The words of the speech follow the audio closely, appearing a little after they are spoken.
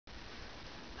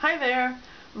Hi there,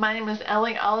 my name is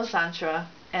Ellie Alasantra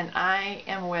and I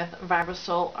am with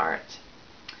VibraSoul Art.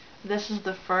 This is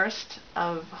the first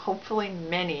of hopefully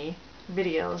many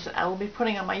videos that I will be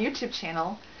putting on my YouTube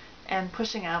channel and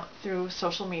pushing out through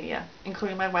social media,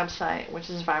 including my website, which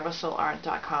is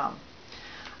VibraSoulArt.com.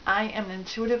 I am an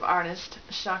intuitive artist,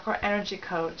 chakra energy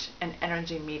coach, and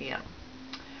energy medium.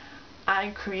 I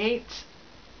create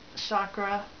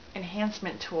chakra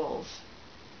enhancement tools.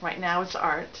 Right now it's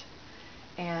art.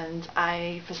 And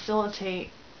I facilitate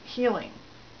healing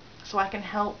so I can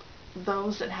help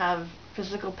those that have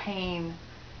physical pain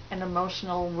and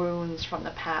emotional wounds from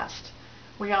the past.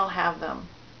 We all have them.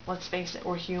 Let's face it,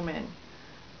 we're human.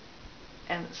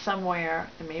 And somewhere,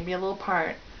 and maybe a little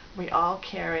part, we all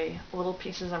carry little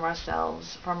pieces of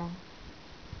ourselves from,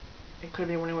 it could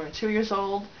be when we were 2 years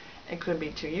old, it could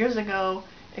be 2 years ago,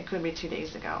 it could be 2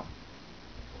 days ago.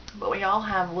 But we all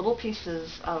have little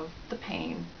pieces of the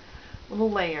pain, little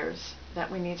layers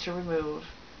that we need to remove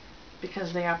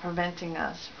because they are preventing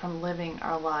us from living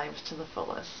our lives to the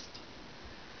fullest.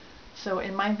 So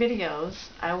in my videos,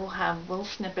 I will have little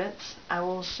snippets. I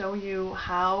will show you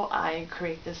how I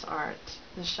create this art,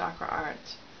 this chakra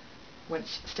art, which,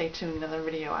 stay tuned, another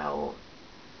video I will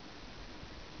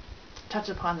touch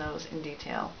upon those in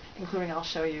detail, including I'll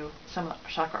show you some of the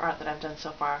chakra art that I've done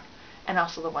so far and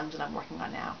also the ones that I'm working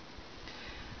on now.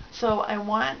 So I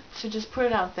want to just put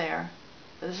it out there.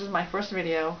 This is my first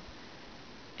video,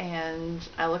 and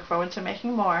I look forward to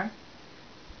making more,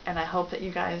 and I hope that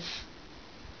you guys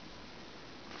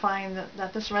find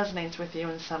that this resonates with you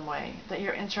in some way, that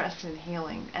you're interested in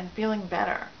healing and feeling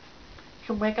better. You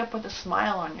can wake up with a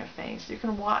smile on your face. You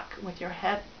can walk with your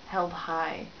head held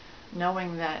high,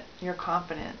 knowing that you're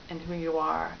confident in who you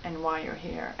are and why you're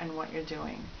here and what you're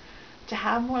doing. To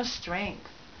have more strength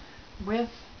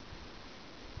with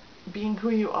being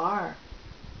who you are.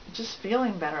 Just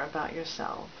feeling better about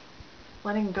yourself,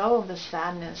 letting go of the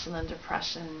sadness and the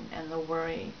depression and the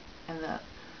worry and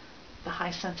the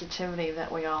high sensitivity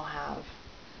that we all have.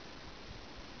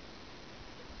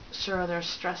 Sure, there's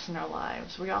stress in our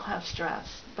lives. We all have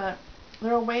stress, but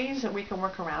there are ways that we can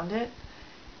work around it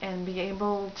and be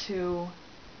able to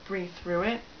breathe through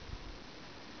it,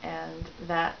 and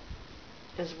that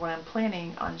is what I'm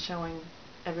planning on showing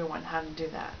everyone how to do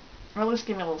that, or at least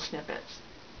giving little snippets.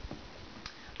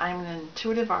 I'm an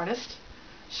intuitive artist,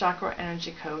 chakra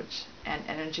energy coach, and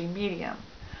energy medium.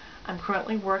 I'm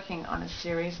currently working on a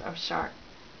series of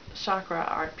chakra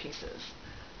art pieces,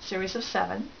 series of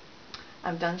 7.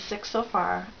 I've done 6 so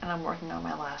far, and I'm working on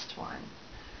my last one.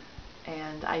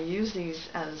 And I use these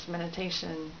as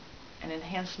meditation and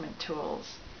enhancement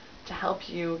tools to help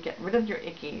you get rid of your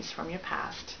ickies from your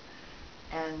past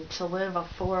and to live a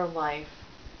fuller life,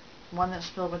 one that's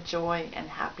filled with joy and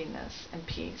happiness and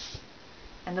peace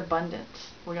and abundance.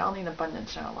 We all need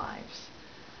abundance in our lives.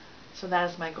 So that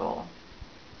is my goal.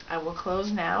 I will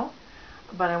close now,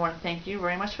 but I want to thank you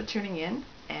very much for tuning in,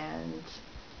 and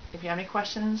if you have any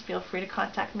questions, feel free to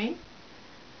contact me.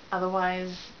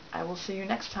 Otherwise, I will see you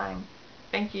next time.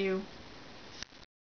 Thank you.